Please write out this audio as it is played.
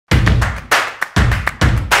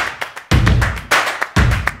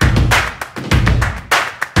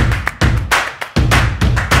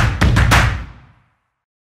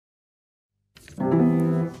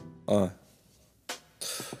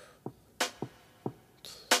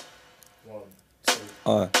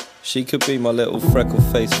She could be my little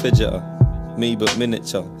freckle-faced fidgeter, me but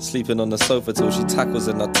miniature, sleeping on the sofa till she tackles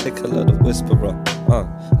and I tickle her, the whisperer.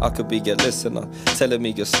 I could be your listener, telling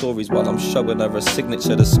me your stories while I'm showing her a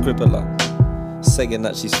signature, the scribbler. Saying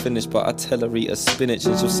that she's finished, but I tell her eat her spinach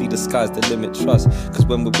and she'll see the sky's the limit, trust. Cause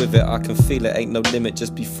when we're with it, I can feel it, ain't no limit.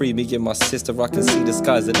 Just be free, me and my sister, I can see the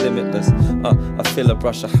skies are limitless. I feel her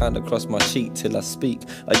brush her hand across my cheek till I speak.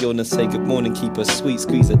 I yawn and say good morning, keep her sweet,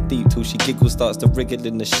 squeeze her deep till she giggles, starts to wriggle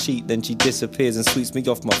in the sheet. Then she disappears and sweeps me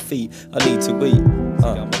off my feet. I need to eat.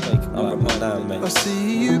 I'm reminded, mate. I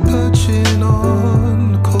see you perching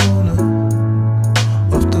on the corner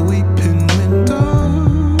of the weeping window.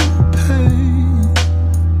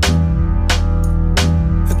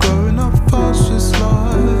 Just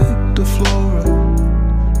like the flora,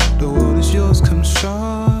 the world is yours, come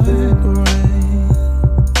shine rain.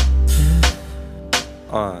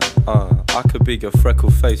 I could be a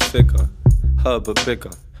freckle-faced figure, her but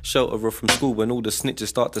bigger. Shelter her from school when all the snitches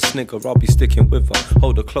start to snigger. I'll be sticking with her,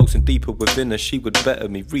 hold her close and deeper within her. She would better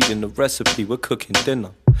me, reading the recipe, we're cooking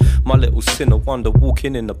dinner. My little sinner wonder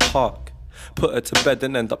walking in the park. Put her to bed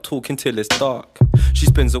and end up talking till it's dark. She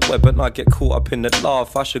spins a web and I get caught up in the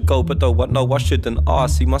laugh. I should go but though I know I shouldn't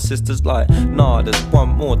ask. See my sister's like, nah, there's one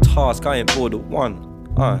more task, I ain't bored of one.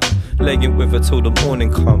 Laying with her till the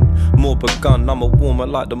morning come. More begun, I'm a warmer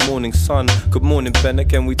like the morning sun. Good morning Ben,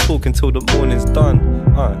 again we talking till the morning's done.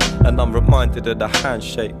 And I'm reminded of the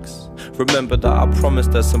handshakes. Remember that I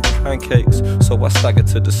promised her some pancakes. So I stagger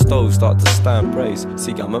to the stove, start to stand brace.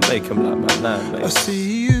 See I'ma make 'em like my nan, mate. I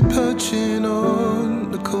see you perching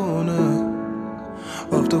on the corner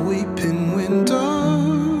of the weeping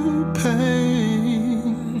window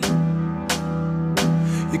pane.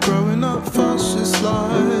 You're growing up fast just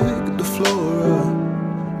like the flora.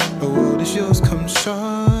 The world is yours, come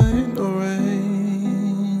shine or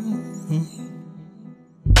rain.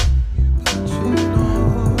 Perching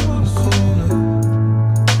on the corner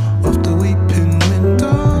of the weeping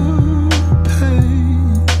window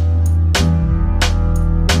pane.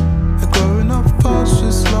 You're growing up fast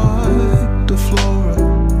just like the flora.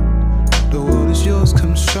 The world is yours,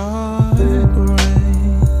 come shine or rain.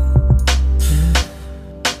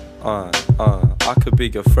 I could be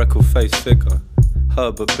a freckle-faced figure,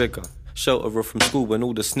 her but bigger. Shelter her from school when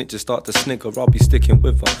all the snitches start to snigger. I'll be sticking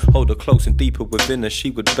with her, hold her close and deeper within her.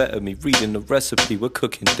 She would better me, reading the recipe, we're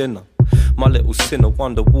cooking dinner. My little sinner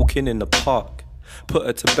wonder walking in the park. Put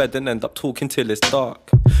her to bed and end up talking till it's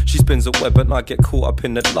dark. She spins a web and I get caught up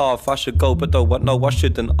in the laugh. I should go but though I know I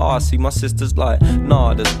shouldn't ask. See my sister's like,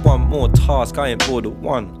 nah, there's one more task, I ain't bored of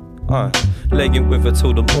one. Laying with her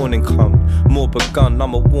till the morning come. More begun,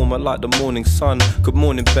 I'm a warmer like the morning sun. Good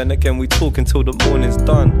morning Ben, again we talking till the morning's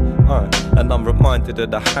done. And I'm reminded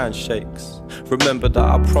of the handshakes. Remember that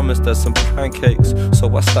I promised her some pancakes.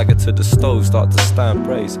 So I stagger to the stove, start to stand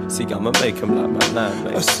brace. See I'ma make 'em like my nan,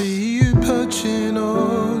 mate. I see you perching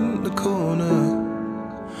on the corner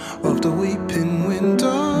of the weeping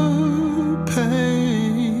window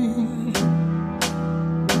pane.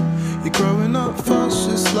 You're growing up fast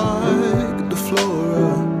just like the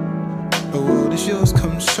flora. The world is yours,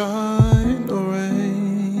 come shine or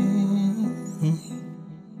rain.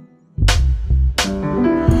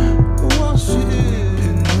 Watch the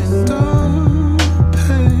weeping window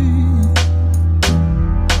pane.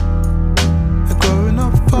 You're growing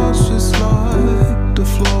up fast just like the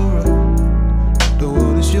flora. The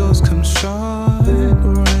world is yours, come shine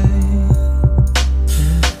or rain.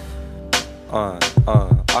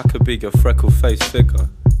 I could be a freckle-faced figure,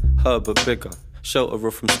 her but bigger. Shelter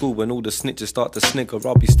her from school when all the snitches start to snigger.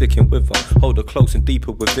 I'll be sticking with her, hold her close and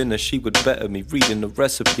deeper within her. She would better me, reading the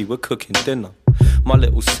recipe, we're cooking dinner. My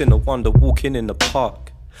little sinner wonder walking in the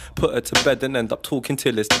park. Put her to bed and end up talking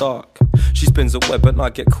till it's dark. She spins a web and I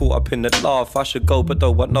get caught up in the laugh. I should go but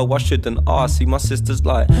though I know I shouldn't ask. See my sister's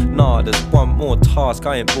like, nah, there's one more task,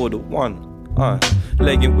 I ain't bored of one.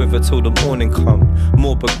 Laying with her till the morning come.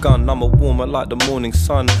 More begun, I'm a warmer like the morning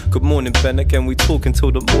sun. Good morning Ben, again we talking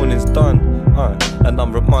till the morning's done. And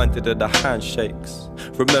I'm reminded of the handshakes.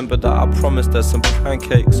 Remember that I promised her some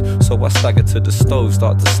pancakes. So I stagger to the stove,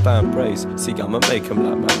 start to stand brace. See I'ma make 'em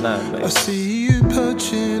like my nan, mate. I see you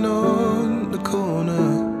perching on the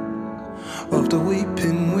corner of the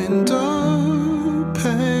weeping window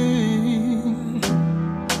pane.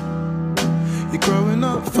 You're growing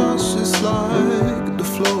up fast just like the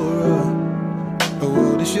flora. The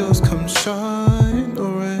world is yours, come shine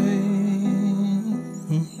or rain.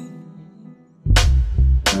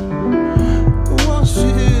 Watch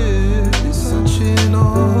you searching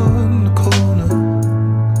on the corner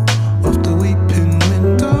of the weeping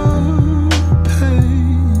window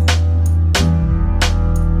pane.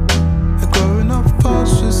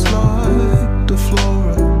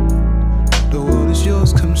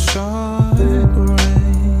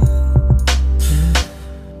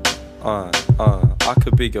 I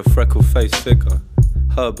could be a freckle-faced figure,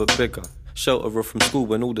 her but bigger. Shelter her from school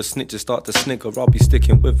when all the snitches start to snigger. I'll be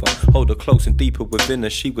sticking with her, hold her close and deeper within her.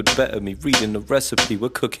 She would better me, reading the recipe, we're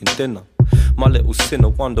cooking dinner. My little sinner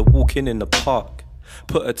wonder walking in the park.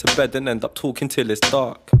 Put her to bed and end up talking till it's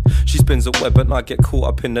dark. She spins a web and I get caught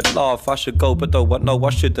up in the laugh. I should go but though I know I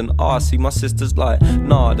shouldn't ask. See my sister's like,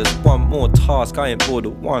 nah, there's one more task, I ain't bored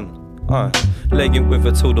of one. Laying with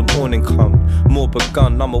her till the morning come. More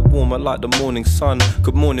begun, I'm a warmer like the morning sun.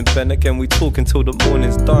 Good morning Ben, again we talking till the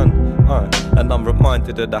morning's done. And I'm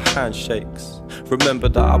reminded of the handshakes. Remember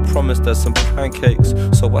that I promised her some pancakes.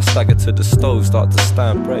 So I stagger to the stove, start to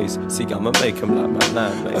stand brace. See I'ma make him like my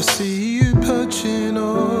landmate. I see you perching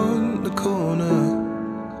on the corner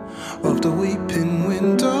of the weeping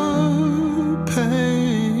window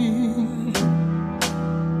pane.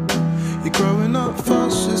 You're growing up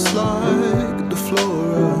fast just like the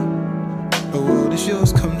flora. The world is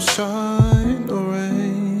yours, come shine or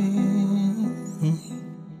rain.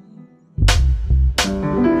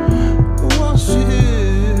 Whilst you're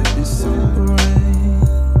here, it's in the rain.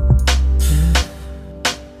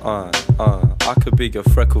 I could be a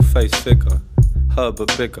freckle-faced figure, her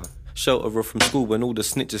but bigger. Shelter her from school when all the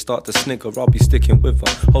snitches start to snigger. I'll be sticking with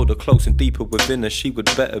her, hold her close and deeper within her. She would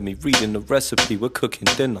better me, reading the recipe, we're cooking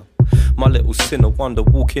dinner. My little sinner wonder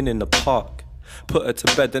walking in the park. Put her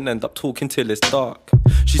to bed and end up talking till it's dark.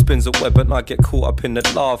 She spins a web and I get caught up in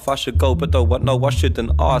the laugh. I should go but though I know I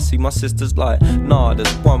shouldn't ask. See my sister's like, nah,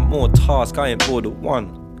 there's one more task, I ain't bored of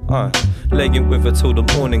one. Laying with her till the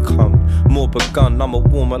morning come. More begun, I'm a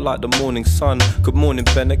warmer like the morning sun. Good morning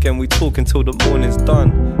Ben, again we talking till the morning's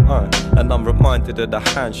done. And I'm reminded of the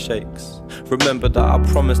handshakes. Remember that I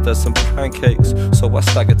promised her some pancakes. So I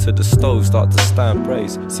stagger to the stove, start to stand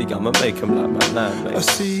brace. See I'ma make him like my landmate. I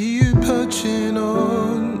see you perching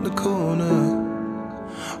on the corner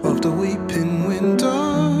of the weeping window